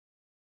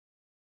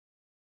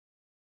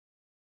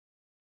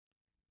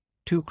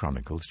2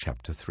 Chronicles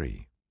chapter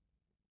 3.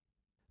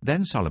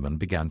 Then Solomon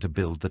began to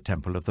build the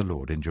temple of the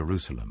Lord in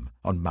Jerusalem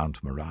on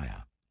Mount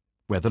Moriah,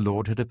 where the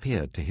Lord had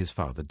appeared to his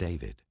father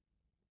David.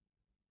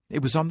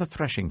 It was on the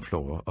threshing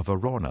floor of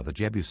Araunah the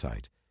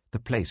Jebusite, the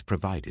place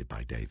provided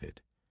by David.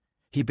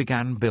 He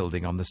began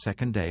building on the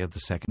 2nd day of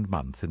the 2nd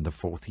month in the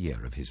 4th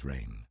year of his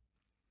reign.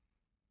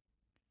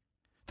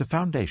 The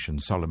foundation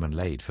Solomon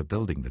laid for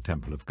building the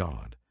temple of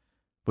God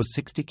was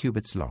 60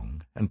 cubits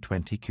long and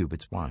 20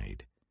 cubits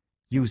wide,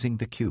 using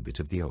the cubit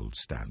of the old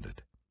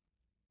standard.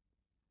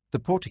 The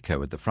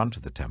portico at the front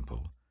of the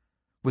temple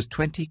was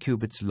 20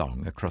 cubits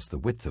long across the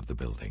width of the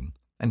building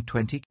and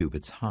 20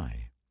 cubits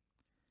high.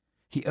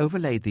 He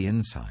overlaid the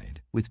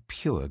inside with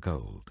pure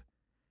gold.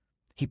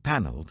 He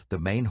panelled the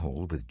main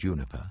hall with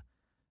juniper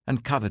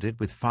and covered it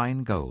with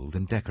fine gold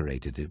and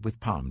decorated it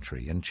with palm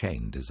tree and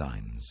chain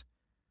designs.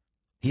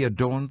 He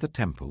adorned the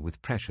temple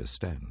with precious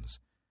stones,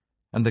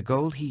 and the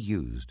gold he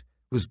used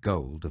was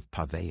gold of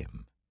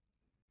Parvaim.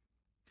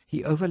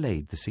 He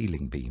overlaid the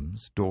ceiling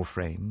beams, door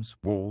frames,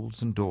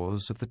 walls and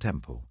doors of the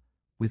temple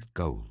with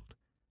gold,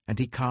 and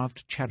he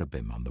carved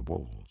cherubim on the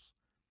walls.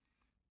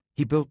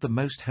 He built the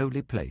most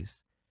holy place,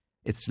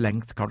 its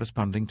length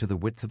corresponding to the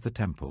width of the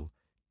temple,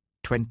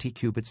 20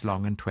 cubits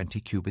long and 20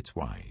 cubits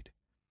wide.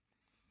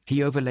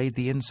 He overlaid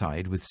the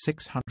inside with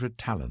 600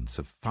 talents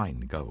of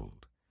fine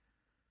gold.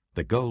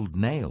 The gold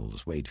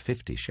nails weighed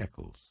 50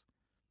 shekels.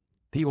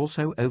 He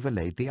also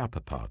overlaid the upper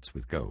parts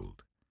with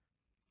gold.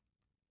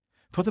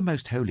 For the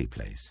most holy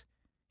place,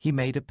 he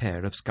made a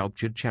pair of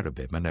sculptured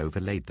cherubim and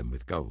overlaid them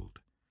with gold.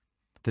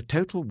 The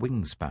total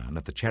wingspan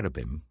of the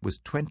cherubim was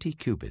 20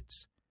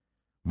 cubits.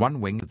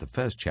 One wing of the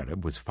first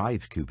cherub was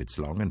 5 cubits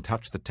long and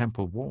touched the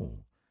temple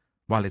wall,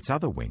 while its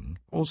other wing,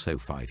 also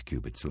 5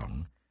 cubits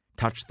long,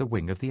 touched the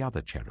wing of the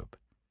other cherub.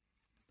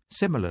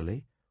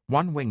 Similarly,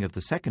 one wing of the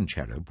second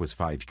cherub was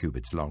 5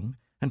 cubits long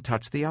and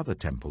touched the other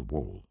temple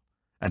wall,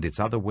 and its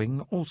other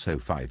wing, also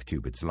 5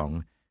 cubits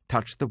long,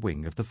 touched the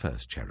wing of the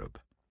first cherub.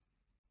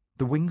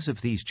 The wings of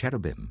these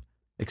cherubim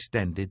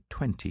extended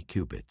 20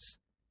 cubits.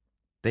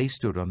 They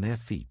stood on their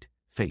feet,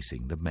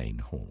 facing the main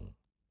hall.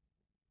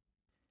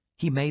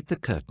 He made the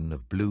curtain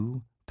of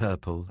blue,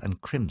 purple,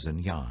 and crimson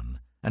yarn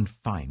and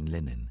fine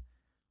linen,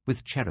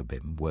 with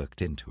cherubim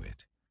worked into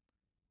it.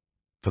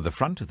 For the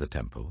front of the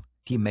temple,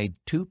 he made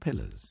 2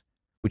 pillars,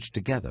 which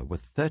together were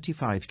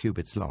 35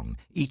 cubits long,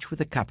 each with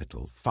a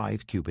capital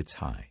 5 cubits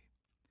high.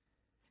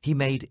 He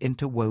made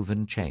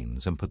interwoven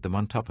chains and put them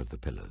on top of the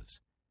pillars.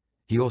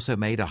 He also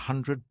made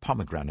 100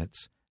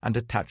 pomegranates and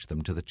attached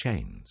them to the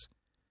chains.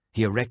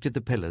 He erected the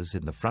pillars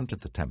in the front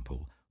of the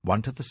temple,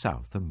 one to the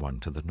south and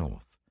one to the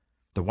north.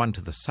 The one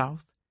to the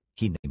south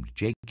he named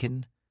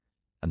Jachin,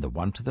 and the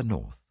one to the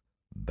north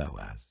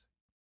Boaz.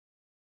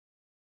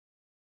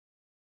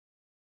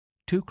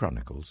 2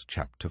 Chronicles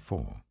chapter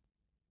 4.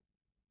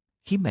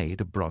 He made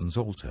a bronze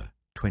altar,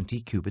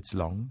 20 cubits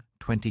long,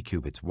 20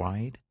 cubits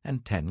wide,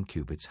 and 10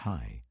 cubits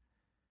high.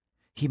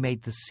 He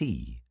made the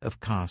sea of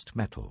cast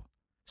metal,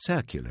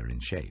 circular in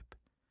shape,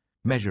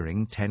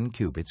 measuring 10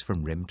 cubits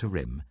from rim to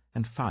rim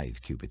and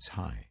 5 cubits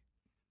high.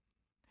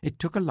 It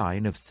took a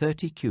line of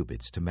 30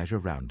 cubits to measure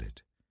round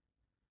it.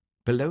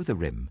 Below the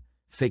rim,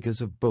 figures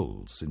of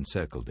bulls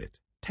encircled it,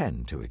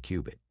 10 to a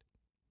cubit.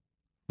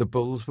 The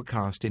bulls were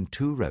cast in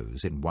 2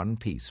 rows in one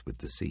piece with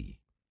the sea.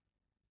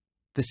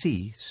 The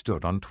sea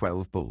stood on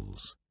 12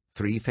 bulls,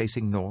 3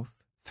 facing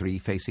north, 3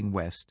 facing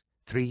west,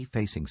 3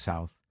 facing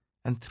south,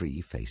 and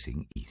 3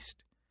 facing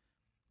east.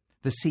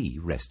 The sea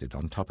rested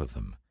on top of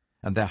them,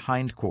 and their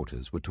hind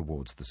quarters were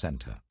towards the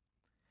center.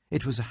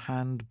 It was a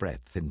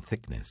hand-breadth in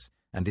thickness,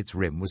 and its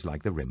rim was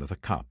like the rim of a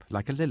cup,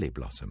 like a lily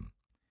blossom.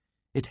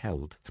 It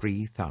held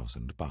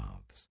 3,000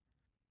 baths.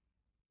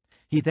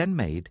 He then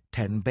made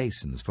 10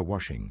 basins for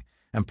washing,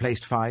 and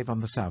placed 5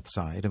 on the south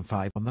side and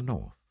 5 on the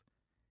north.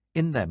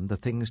 In them the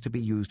things to be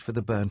used for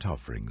the burnt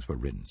offerings were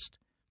rinsed,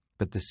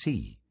 but the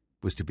sea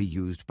was to be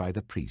used by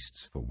the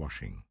priests for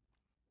washing.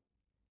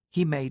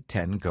 He made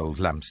 10 gold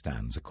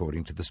lampstands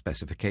according to the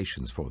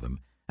specifications for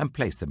them, and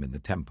placed them in the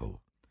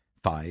temple,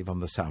 5 on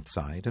the south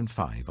side and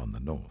 5 on the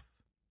north.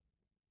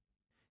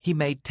 He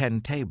made 10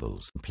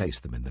 tables and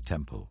placed them in the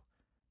temple,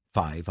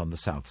 5 on the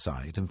south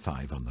side and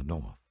 5 on the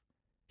north.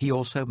 He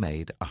also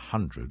made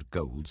 100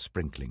 gold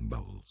sprinkling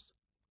bowls.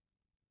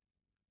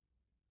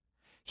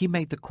 He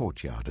made the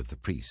courtyard of the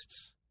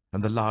priests,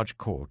 and the large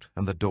court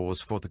and the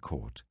doors for the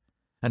court,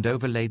 and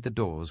overlaid the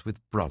doors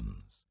with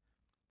bronze.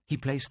 He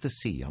placed the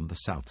sea on the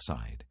south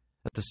side,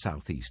 at the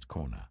southeast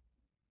corner.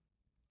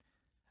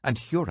 And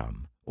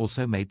Huram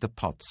also made the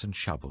pots and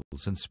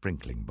shovels and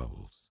sprinkling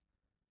bowls.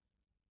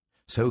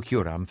 So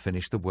Huram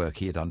finished the work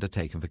he had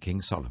undertaken for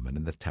King Solomon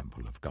in the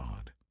temple of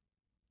God.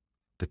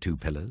 The 2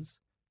 pillars,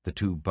 the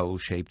 2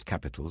 bowl-shaped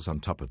capitals on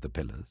top of the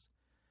pillars,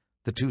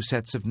 the 2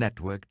 sets of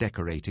network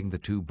decorating the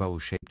 2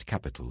 bowl-shaped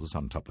capitals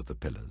on top of the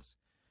pillars,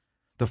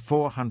 the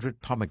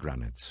 400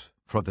 pomegranates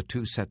for the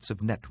 2 sets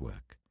of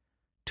network,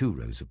 2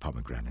 rows of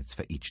pomegranates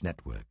for each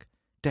network,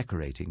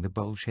 decorating the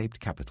bowl-shaped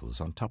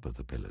capitals on top of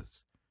the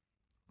pillars,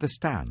 the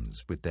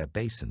stands with their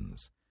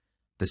basins,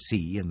 the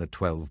sea and the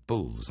 12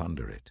 bulls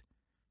under it,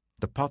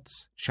 the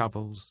pots,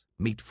 shovels,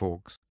 meat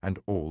forks, and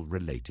all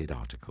related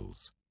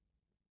articles.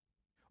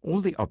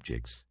 All the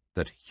objects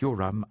that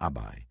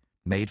Huram-Abi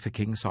made for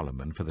King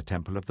Solomon for the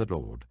temple of the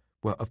Lord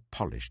were of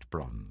polished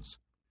bronze.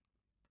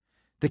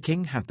 The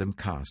king had them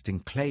cast in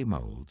clay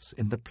moulds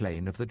in the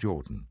plain of the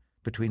Jordan,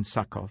 between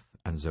Succoth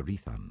and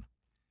Zarethan.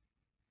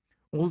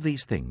 All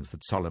these things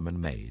that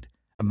Solomon made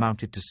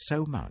amounted to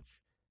so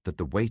much that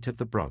the weight of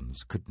the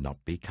bronze could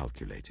not be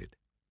calculated.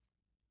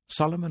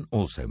 Solomon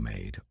also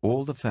made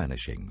all the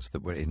furnishings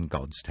that were in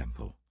God's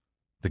temple: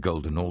 the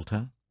golden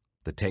altar,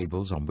 the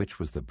tables on which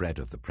was the bread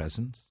of the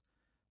presence,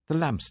 the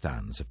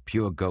lampstands of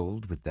pure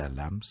gold with their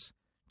lamps,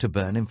 to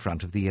burn in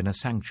front of the inner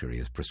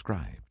sanctuary as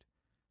prescribed,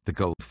 the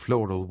gold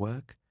floral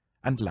work,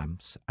 and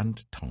lamps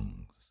and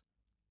tongs.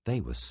 They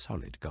were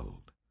solid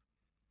gold.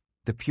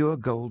 The pure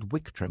gold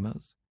wick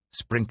trimmers,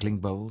 sprinkling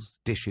bowls,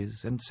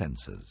 dishes, and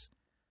censers,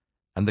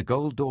 and the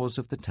gold doors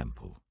of the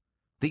temple,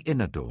 the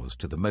inner doors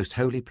to the most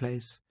holy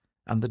place,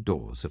 and the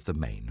doors of the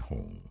main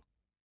hall.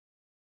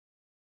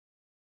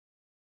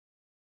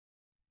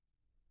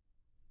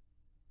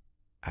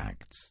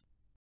 Acts,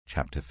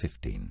 chapter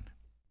 15.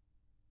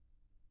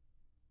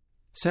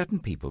 Certain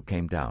people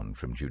came down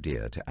from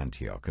Judea to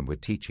Antioch and were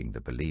teaching the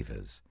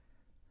believers,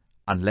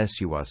 "Unless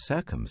you are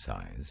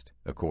circumcised,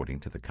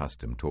 according to the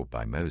custom taught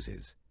by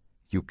Moses,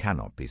 you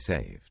cannot be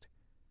saved."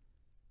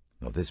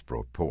 Now this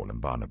brought Paul and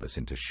Barnabas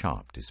into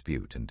sharp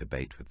dispute and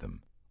debate with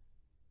them.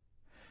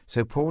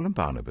 So Paul and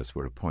Barnabas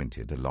were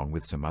appointed, along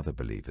with some other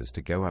believers,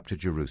 to go up to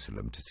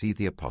Jerusalem to see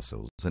the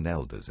apostles and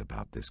elders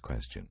about this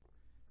question.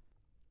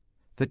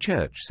 The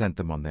church sent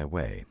them on their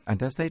way,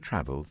 and as they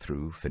travelled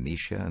through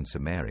Phoenicia and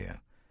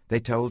Samaria,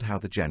 they told how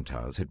the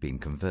Gentiles had been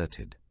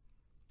converted.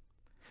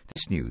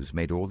 This news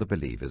made all the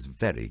believers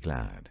very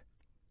glad.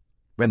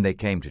 When they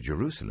came to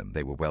Jerusalem,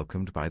 they were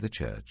welcomed by the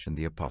church and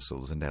the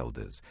apostles and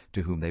elders,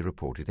 to whom they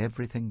reported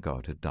everything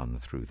God had done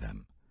through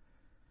them.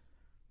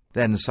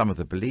 Then some of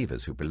the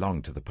believers who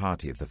belonged to the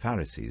party of the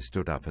Pharisees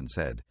stood up and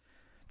said,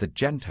 "The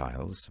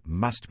Gentiles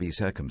must be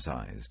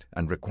circumcised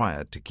and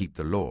required to keep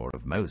the law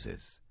of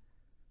Moses."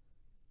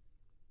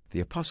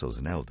 The apostles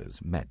and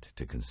elders met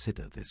to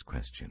consider this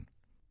question.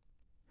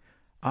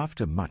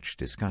 After much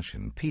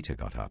discussion, Peter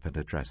got up and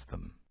addressed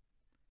them.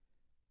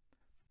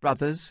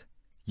 "Brothers,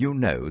 you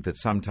know that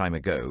some time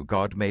ago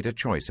God made a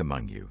choice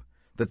among you,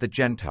 that the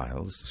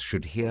Gentiles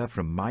should hear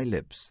from my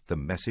lips the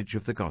message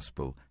of the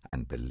gospel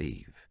and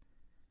believe.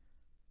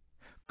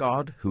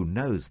 God, who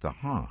knows the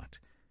heart,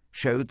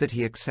 showed that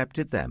he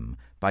accepted them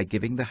by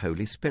giving the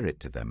Holy Spirit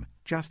to them,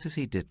 just as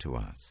he did to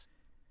us.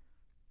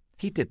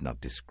 He did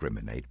not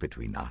discriminate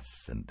between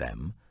us and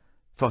them,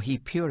 for he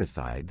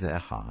purified their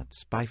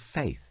hearts by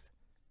faith.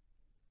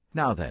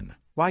 Now then,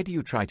 why do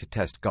you try to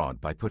test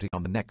God by putting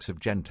on the necks of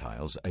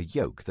Gentiles a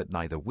yoke that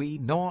neither we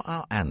nor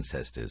our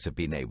ancestors have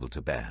been able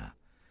to bear?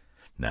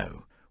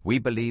 No, we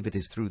believe it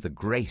is through the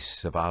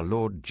grace of our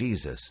Lord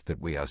Jesus that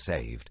we are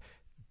saved,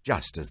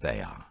 just as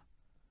they are."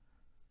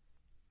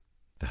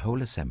 The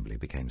whole assembly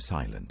became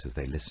silent as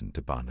they listened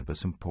to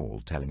Barnabas and Paul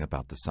telling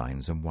about the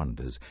signs and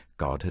wonders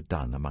God had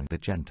done among the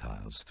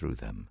Gentiles through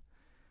them.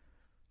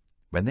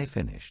 When they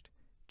finished,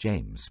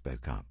 James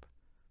spoke up.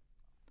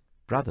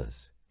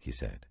 "Brothers," he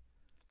said,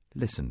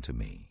 "listen to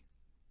me.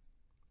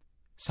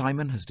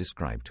 Simon has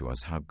described to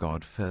us how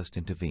God first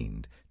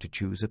intervened to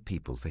choose a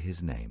people for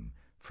his name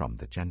from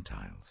the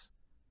Gentiles.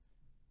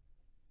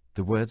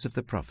 The words of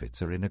the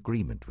prophets are in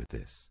agreement with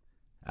this,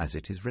 as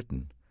it is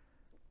written,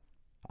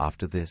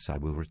 'After this I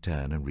will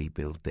return and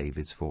rebuild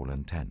David's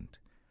fallen tent.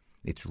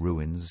 Its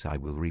ruins I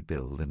will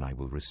rebuild and I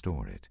will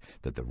restore it,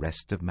 that the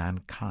rest of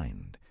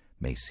mankind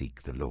may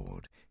seek the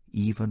Lord,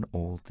 even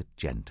all the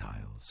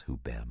Gentiles who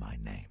bear my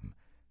name,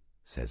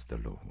 says the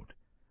Lord,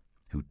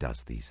 who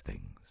does these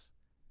things.'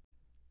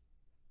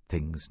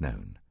 Things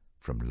known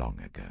from long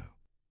ago.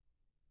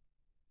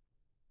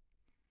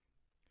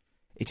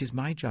 It is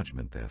my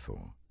judgment,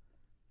 therefore,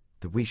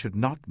 that we should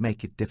not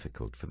make it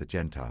difficult for the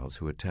Gentiles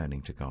who are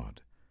turning to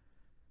God.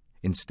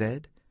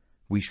 Instead,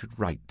 we should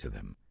write to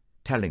them,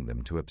 telling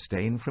them to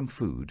abstain from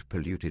food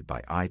polluted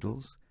by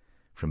idols,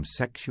 from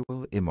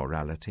sexual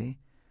immorality,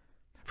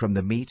 from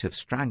the meat of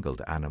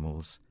strangled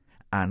animals,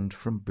 and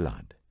from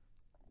blood.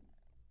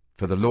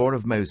 For the law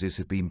of Moses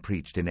has been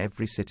preached in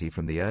every city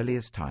from the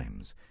earliest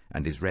times,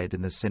 and is read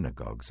in the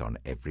synagogues on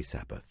every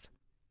Sabbath."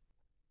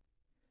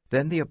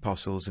 Then the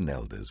apostles and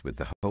elders with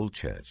the whole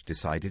church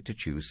decided to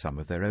choose some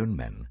of their own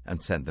men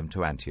and send them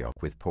to Antioch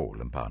with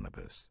Paul and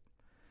Barnabas.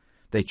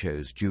 They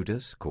chose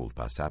Judas, called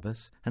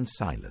Barsabbas, and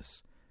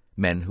Silas,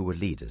 men who were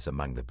leaders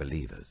among the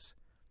believers.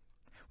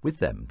 With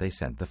them they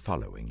sent the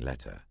following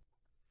letter.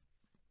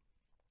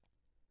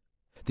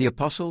 "The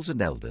apostles and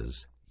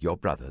elders, your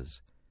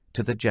brothers,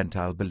 to the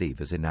Gentile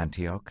believers in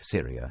Antioch,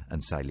 Syria,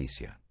 and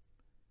Cilicia.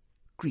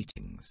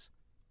 Greetings.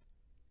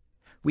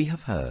 We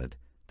have heard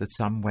that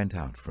some went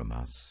out from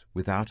us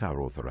without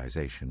our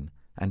authorization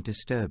and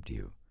disturbed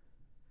you,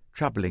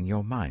 troubling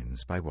your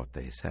minds by what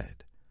they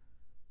said.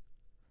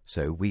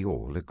 So we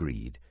all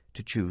agreed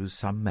to choose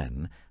some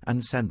men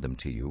and send them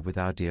to you with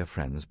our dear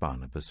friends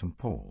Barnabas and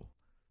Paul,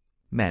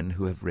 men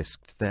who have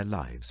risked their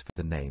lives for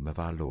the name of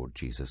our Lord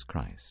Jesus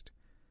Christ.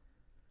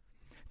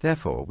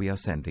 Therefore we are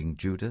sending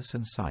Judas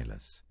and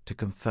Silas to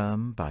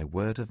confirm by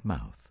word of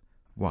mouth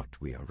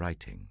what we are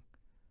writing.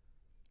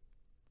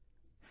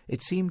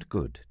 It seemed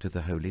good to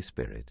the Holy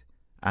Spirit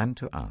and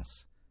to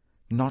us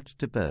not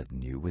to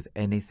burden you with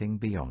anything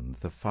beyond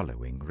the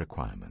following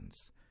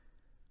requirements.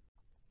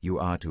 You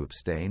are to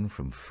abstain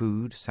from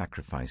food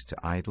sacrificed to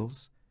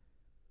idols,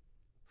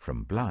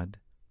 from blood,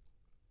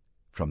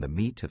 from the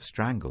meat of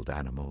strangled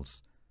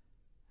animals,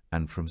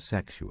 and from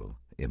sexual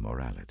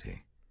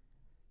immorality.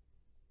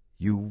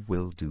 You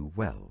will do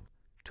well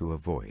to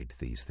avoid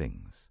these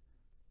things.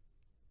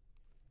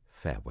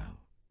 Farewell.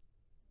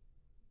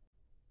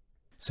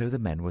 So the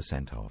men were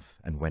sent off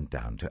and went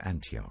down to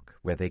Antioch,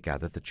 where they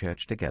gathered the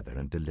church together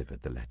and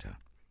delivered the letter.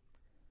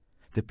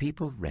 The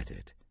people read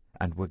it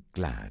and were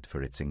glad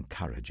for its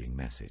encouraging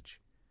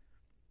message.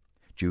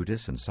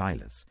 Judas and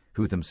Silas,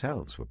 who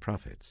themselves were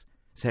prophets,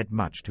 said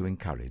much to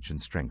encourage and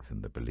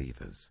strengthen the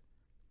believers.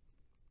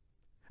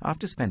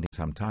 After spending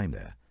some time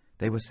there,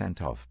 they were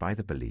sent off by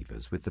the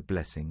believers with the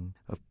blessing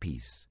of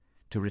peace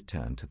to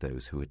return to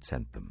those who had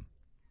sent them.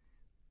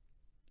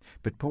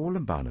 But Paul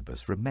and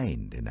Barnabas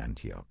remained in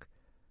Antioch,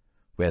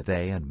 where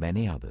they and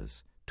many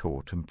others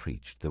taught and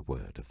preached the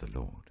word of the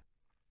Lord.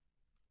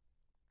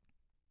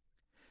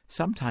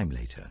 Some time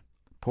later,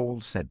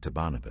 Paul said to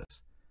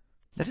Barnabas,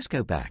 "Let us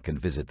go back and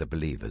visit the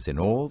believers in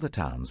all the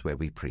towns where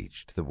we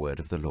preached the word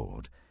of the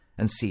Lord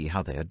and see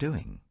how they are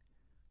doing."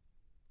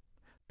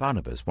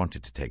 Barnabas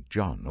wanted to take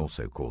John,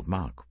 also called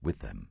Mark, with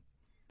them,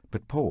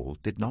 but Paul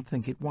did not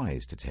think it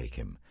wise to take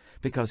him,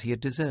 because he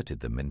had deserted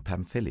them in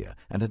Pamphylia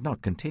and had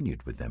not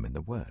continued with them in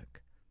the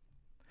work.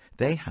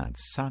 They had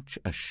such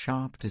a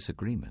sharp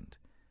disagreement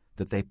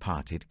that they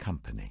parted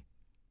company.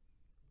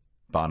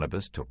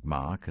 Barnabas took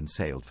Mark and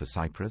sailed for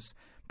Cyprus,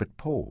 but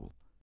Paul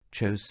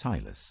chose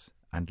Silas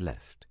and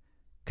left,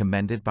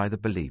 commended by the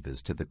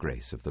believers to the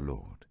grace of the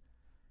Lord.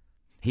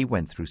 He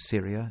went through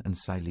Syria and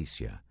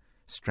Cilicia,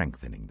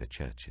 strengthening the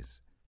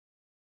churches.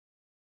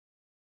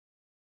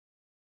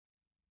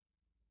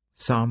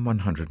 Psalm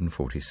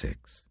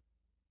 146.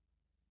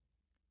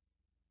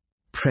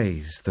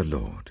 Praise the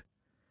Lord.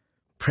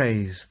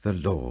 Praise the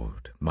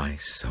Lord, my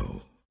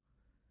soul.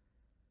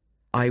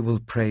 I will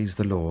praise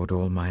the Lord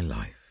all my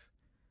life.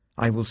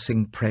 I will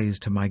sing praise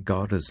to my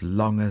God as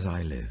long as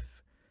I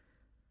live.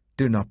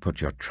 Do not put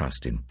your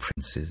trust in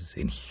princes,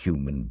 in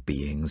human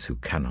beings who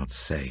cannot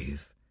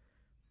save.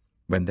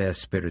 When their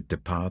spirit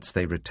departs,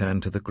 they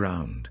return to the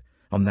ground.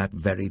 On that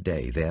very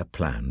day their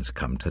plans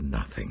come to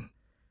nothing.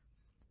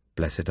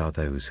 Blessed are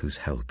those whose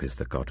help is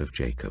the God of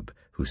Jacob,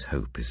 whose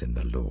hope is in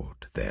the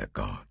Lord their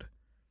God.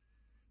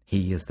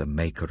 He is the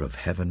maker of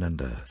heaven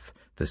and earth,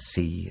 the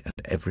sea and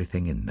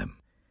everything in them.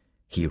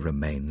 He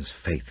remains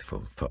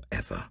faithful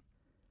forever.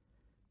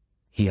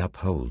 He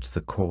upholds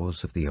the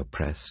cause of the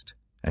oppressed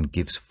and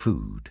gives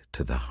food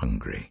to the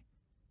hungry.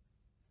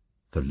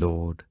 The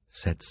Lord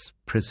sets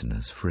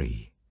prisoners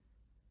free.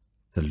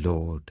 The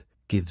Lord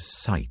gives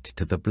sight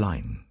to the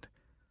blind.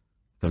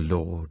 The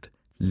Lord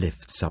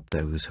lifts up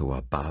those who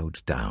are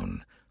bowed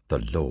down. The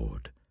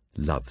Lord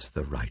loves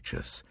the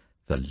righteous.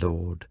 The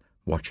Lord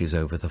watches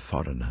over the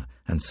foreigner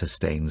and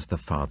sustains the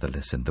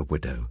fatherless and the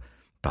widow,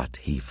 but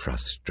he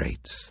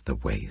frustrates the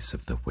ways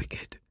of the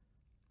wicked.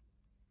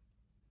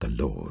 The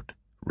Lord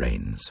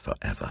reigns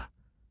forever.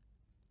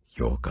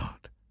 Your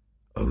God,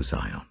 O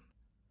Zion,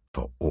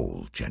 for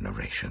all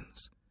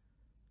generations.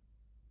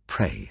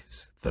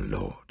 Praise the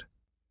Lord.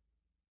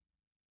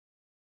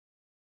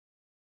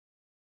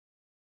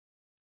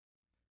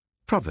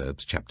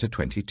 Proverbs chapter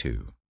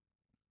 22.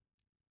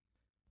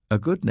 A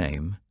good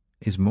name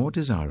is more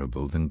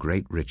desirable than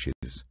great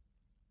riches.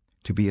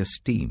 To be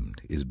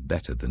esteemed is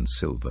better than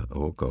silver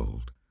or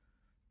gold.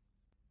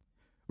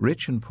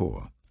 Rich and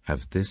poor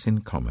have this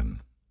in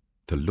common: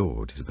 the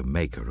Lord is the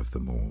maker of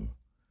them all.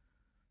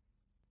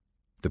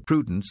 The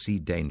prudent see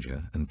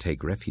danger and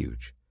take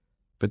refuge,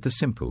 but the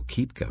simple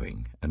keep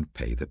going and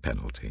pay the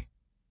penalty.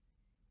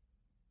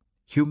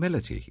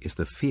 Humility is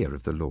the fear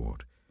of the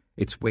Lord.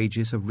 Its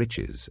wages are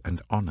riches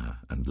and honor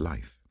and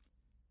life.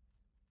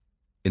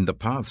 In the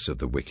paths of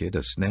the wicked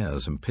are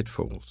snares and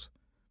pitfalls,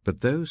 but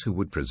those who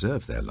would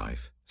preserve their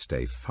life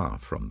stay far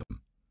from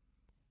them.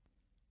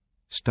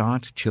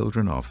 Start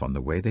children off on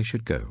the way they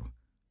should go,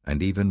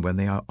 and even when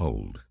they are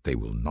old, they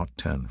will not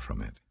turn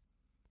from it.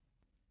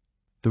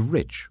 The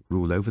rich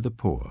rule over the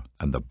poor,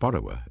 and the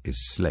borrower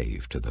is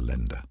slave to the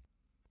lender.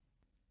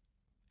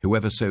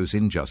 Whoever sows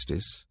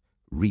injustice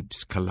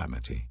reaps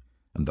calamity,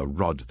 and the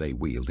rod they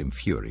wield in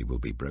fury will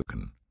be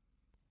broken.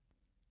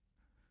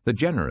 The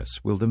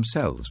generous will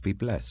themselves be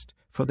blessed,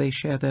 for they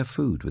share their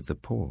food with the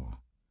poor.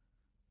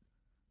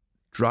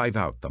 Drive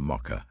out the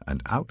mocker,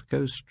 and out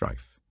goes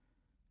strife.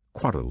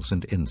 Quarrels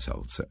and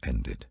insults are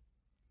ended.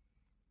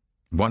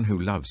 One who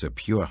loves a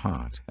pure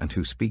heart and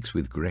who speaks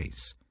with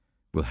grace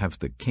will have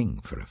the king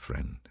for a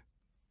friend.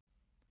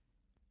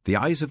 The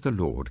eyes of the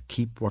Lord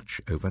keep watch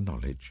over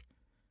knowledge,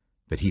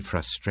 but he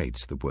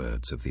frustrates the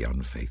words of the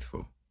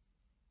unfaithful.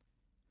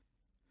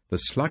 The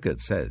sluggard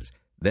says,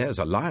 "There's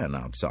a lion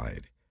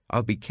outside.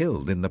 I'll be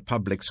killed in the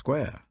public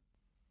square."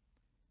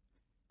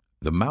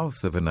 The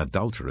mouth of an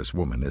adulterous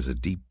woman is a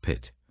deep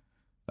pit.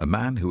 A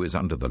man who is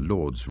under the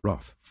Lord's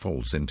wrath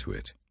falls into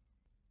it.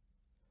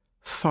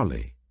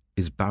 Folly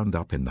is bound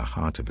up in the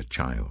heart of a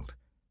child,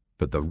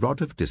 but the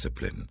rod of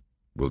discipline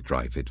will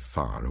drive it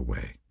far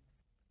away.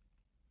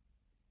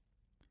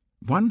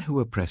 One who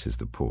oppresses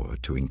the poor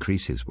to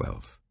increase his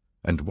wealth,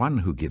 and one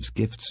who gives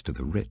gifts to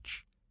the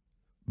rich,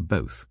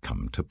 both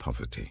come to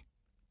poverty.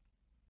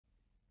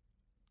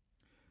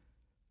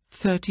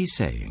 30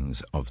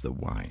 Sayings of the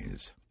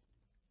Wise.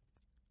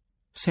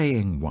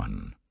 Saying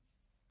 1.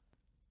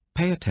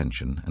 Pay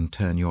attention and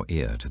turn your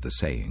ear to the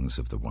sayings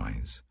of the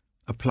wise.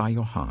 Apply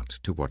your heart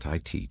to what I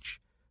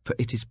teach, for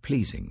it is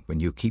pleasing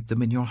when you keep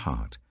them in your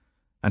heart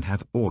and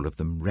have all of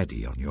them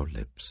ready on your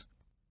lips.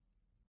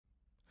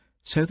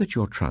 So that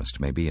your trust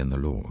may be in the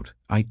Lord,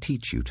 I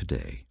teach you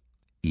today,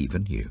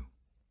 even you.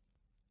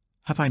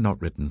 Have I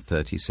not written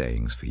 30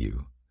 sayings for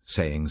you,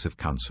 sayings of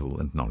counsel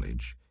and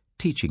knowledge,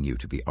 teaching you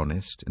to be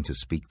honest and to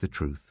speak the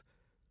truth,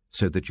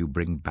 so that you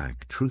bring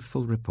back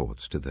truthful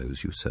reports to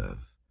those you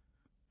serve?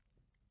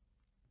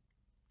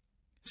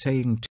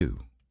 Saying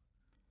 2.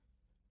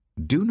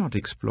 Do not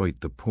exploit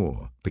the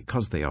poor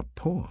because they are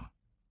poor,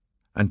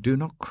 and do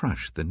not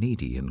crush the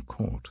needy in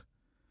court,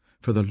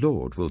 for the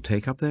Lord will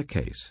take up their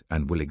case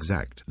and will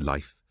exact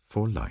life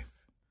for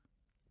life.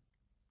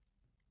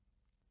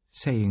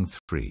 Saying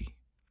 3.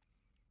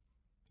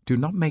 Do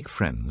not make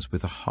friends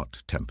with a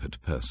hot-tempered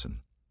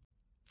person.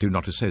 Do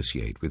not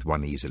associate with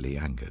one easily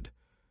angered,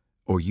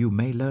 or you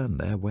may learn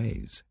their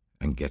ways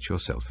and get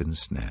yourself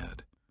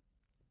ensnared.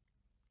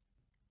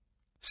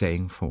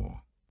 Saying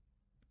 4.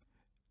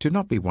 Do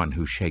not be one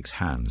who shakes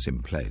hands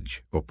in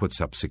pledge or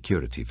puts up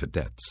security for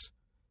debts.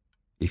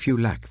 If you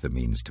lack the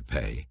means to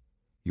pay,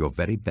 your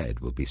very bed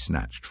will be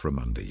snatched from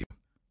under you.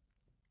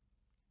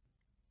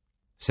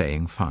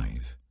 Saying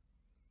 5.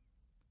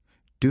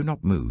 Do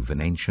not move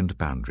an ancient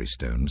boundary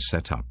stone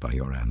set up by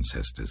your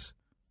ancestors.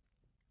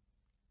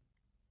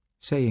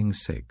 Saying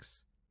 6.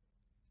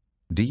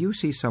 Do you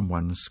see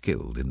someone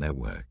skilled in their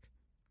work?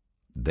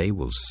 They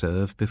will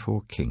serve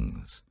before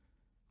kings.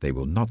 They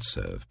will not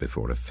serve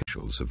before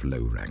officials of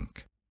low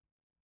rank.